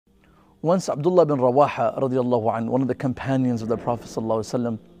Once Abdullah bin Rawaha radiallahu anhu, one of the companions of the Prophet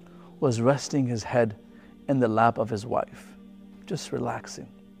ﷺ, was resting his head in the lap of his wife, just relaxing.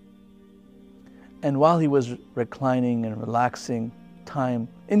 And while he was reclining and relaxing,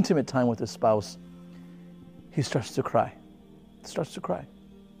 intimate time with his spouse, he starts to cry.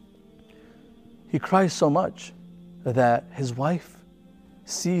 He cries so much that his wife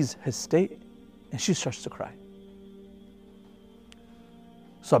sees his state and she starts to cry.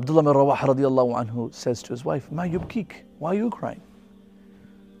 So Abdullah bin Rawaha radiallahu anhu says to his wife, "Ma yubkik, why are you crying?"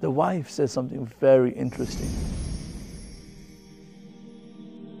 The wife says something very interesting.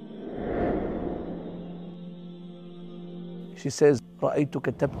 She says,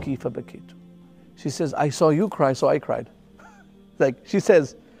 "Ra'aytuka tabki fabakitu." She says, "I saw you cry, so I cried." Like she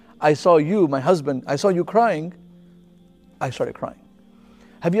says, "I saw you, my husband, I saw you crying, I started crying."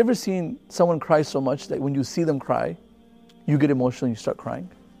 Have you ever seen someone cry so much that when you see them cry, you get emotional and you start crying,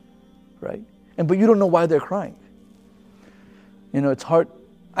 right? But you don't know why they're crying. You know, it's hard.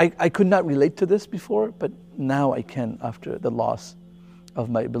 I could not relate to this before, but now I can after the loss of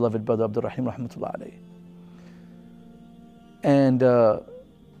my beloved brother Abdul Rahim rahmatullah alayhi. And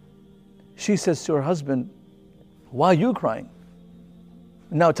she says to her husband, "Why are you crying?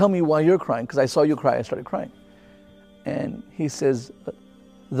 Now tell me why you're crying, because I saw you cry, I started crying." And he says,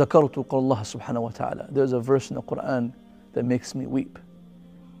 ذَكَرْتُ قَوْلَ اللَّهِ سُبْحَانَهُ وَتَعَالَى. There's a verse in the Quran that makes me weep,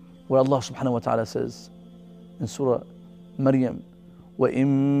 where Allah subhanahu wa ta'ala says in Surah Maryam, وَإِن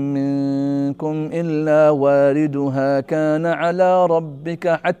مِّنكُمْ إِلَّا وَارِدُهَا كَانَ عَلَىٰ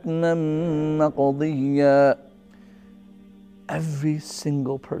رَبِّكَ حَتْمًا مَقْضِيًّا. Every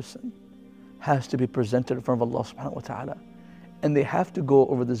single person has to be presented in front of Allah subhanahu wa ta'ala, and they have to go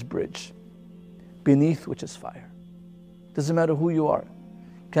over this bridge, beneath which is fire. Doesn't matter who you are.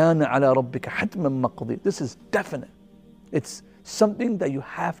 كَانَ عَلَىٰ رَبِّكَ حَتْمًا مَقْضِيًّا. This is definite. It's something that you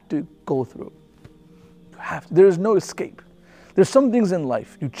have to go through. There is no escape. There's some things in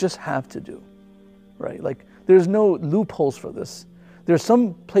life you just have to do, right? Like there's no loopholes for this. There's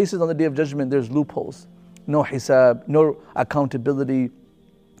some places on the Day of Judgment, there's loopholes. No hisab, no accountability,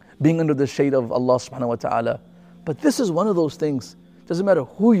 being under the shade of Allah subhanahu wa ta'ala. But this is one of those things. Doesn't matter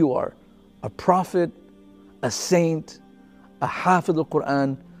who you are, a prophet, a saint, a hafid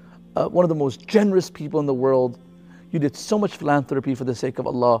al-Quran, one of the most generous people in the world. You did so much philanthropy for the sake of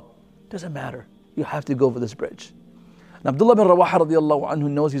Allah. Doesn't matter. You have to go over this bridge. And Abdullah bin Rawaha radiallahu anhu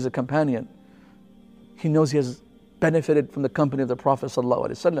knows he's a companion. He knows he has benefited from the company of the Prophet sallallahu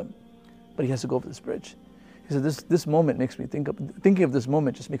alaihi wasallam, but he has to go over this bridge. He said, this moment makes me thinking of this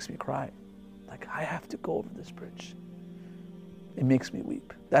moment just makes me cry. Like, I have to go over this bridge. It makes me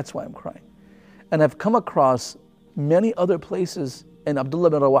weep. That's why I'm crying. And I've come across many other places in Abdullah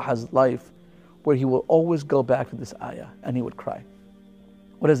bin Rawaha's life where he will always go back to this ayah and he would cry.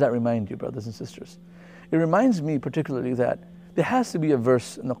 What does that remind you, brothers and sisters? It reminds me particularly that there has to be a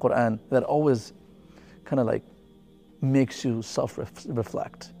verse in the Quran that always kind of like makes you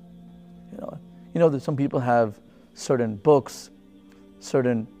self-reflect. You know that some people have certain books,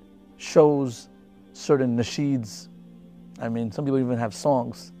 certain shows, certain nasheeds. I mean, some people even have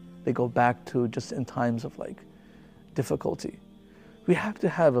songs they go back to just in times of like difficulty. We have to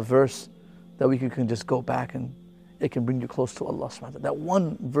have a verse that we can just go back and it can bring you close to Allah subhanahu wa ta'ala. That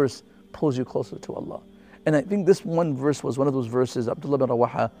one verse pulls you closer to Allah. And I think this one verse was one of those verses Abdullah bin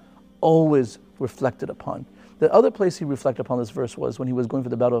Rawaha always reflected upon. The other place he reflected upon this verse was when he was going for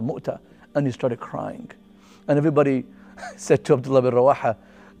the battle of Mu'tah and he started crying. And everybody said to Abdullah bin Rawaha,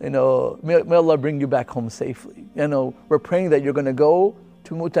 may Allah bring you back home safely. We're praying that you're going to go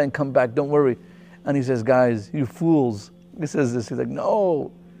to Mu'tah and come back, don't worry. And he says, guys, you fools. He says this, he's like,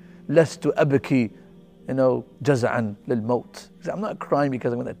 no, lastu abki, jaza'an lil maut. He said, I'm not crying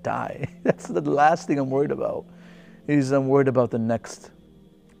because I'm going to die. That's the last thing I'm worried about. I'm worried about the next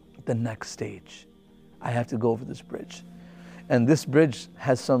stage. I have to go over this bridge. And this bridge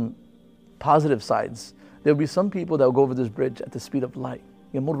has some positive sides. There'll be some people that will go over this bridge at the speed of light.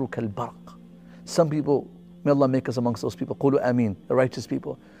 يَمُرُّ كَالْبَرْقِ. Some people, may Allah make us amongst those people. قُولُوا آمين, the righteous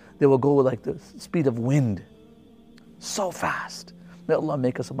people. They will go like the speed of wind. So fast. May Allah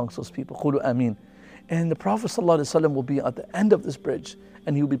make us amongst those people. قُولُوا آمين. And the Prophet ﷺ will be at the end of this bridge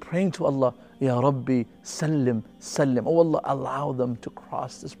and he will be praying to Allah, Ya Rabbi, sallim, sallim. Oh Allah, allow them to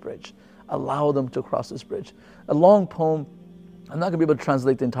cross this bridge. Allow them to cross this bridge. A long poem. I'm not going to be able to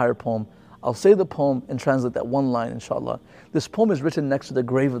translate the entire poem. I'll say the poem and translate that one line, inshallah. This poem is written next to the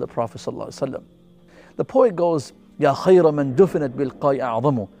grave of the Prophet ﷺ. The poet goes, Ya khayra man dufinat bilqa'i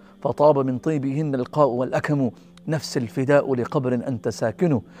a'zamu, fataba min taybihin alqa'u wal-akamu, نفس الفداء لقبر أنت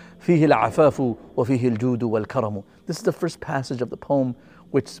ساكنه فيه العفاف وفيه الجود والكرم. This is the first passage of the poem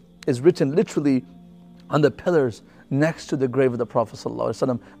which is written literally on the pillars next to the grave of the Prophet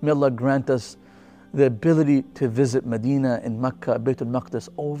ﷺ. May Allah grant us the ability to visit Medina and Mecca, Bayt al-Maqdis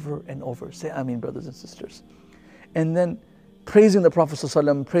over and over. Say Ameen, brothers and sisters. And then praising the Prophet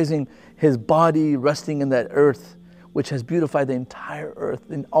ﷺ, praising his body resting in that earth, which has beautified the entire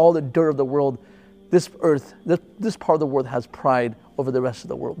earth, in all the dirt of the world. This earth, this part of the world has pride over the rest of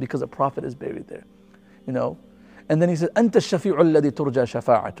the world because the Prophet is buried there. You know? And then he said, أَنْتَ الشَّفِيعُ الَّذِي تُرْجَى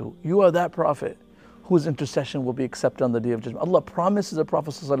شَفَاعَتُهُ. You are that Prophet whose intercession will be accepted on the Day of Judgment. Allah promises the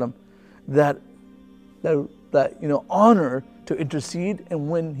Prophet ﷺ that honor to intercede, and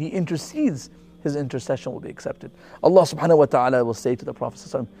when he intercedes, his intercession will be accepted. Allah subhanahu wa ta'ala will say to the Prophet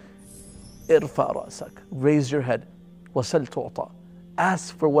ﷺ, إِرْفَعْ رَأْسَكَ. Raise your head. وَسَلْ تُعْطَى.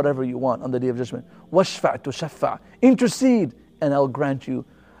 Ask for whatever you want on the Day of Judgment. وَاشْفَعْ تُشَفَّعْ. Intercede, and I'll grant you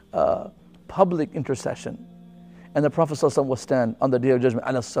public intercession. And the Prophet ﷺ will stand on the Day of Judgment,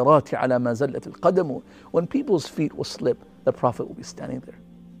 عَلَى الصِّرَاطِ عَلَى مَا زَلَّتِ الْقَدَمُ. When people's feet will slip, the Prophet will be standing there,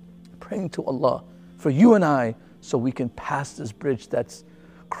 praying to Allah for you and I, so we can pass this bridge that's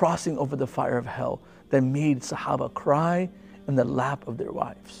crossing over the fire of hell, that made Sahaba cry in the lap of their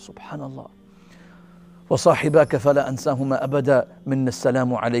wives. Subhanallah. وَصَاحِبَاكَ فَلَا أَنْسَاهُمَا أَبَدًا مِنَّ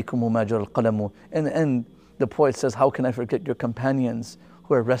السَّلَامُ عَلَيْكُمْ وَمَا جَرَى الْقَلَمُ. In the end, the poet says, how can I forget your companions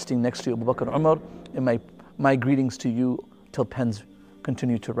who are resting next to you, Abu Bakr and Umar, and my greetings to you till pens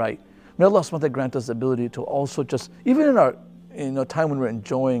continue to write. May Allah subhanahu wa ta'ala grant us the ability to also just, even in our time when we're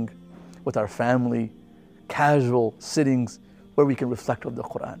enjoying with our family, casual sittings where we can reflect on the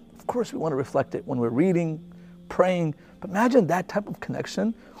Quran. Of course we want to reflect it when we're reading, praying, but imagine that type of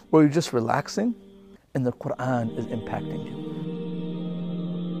connection where you're just relaxing and the Quran is impacting you.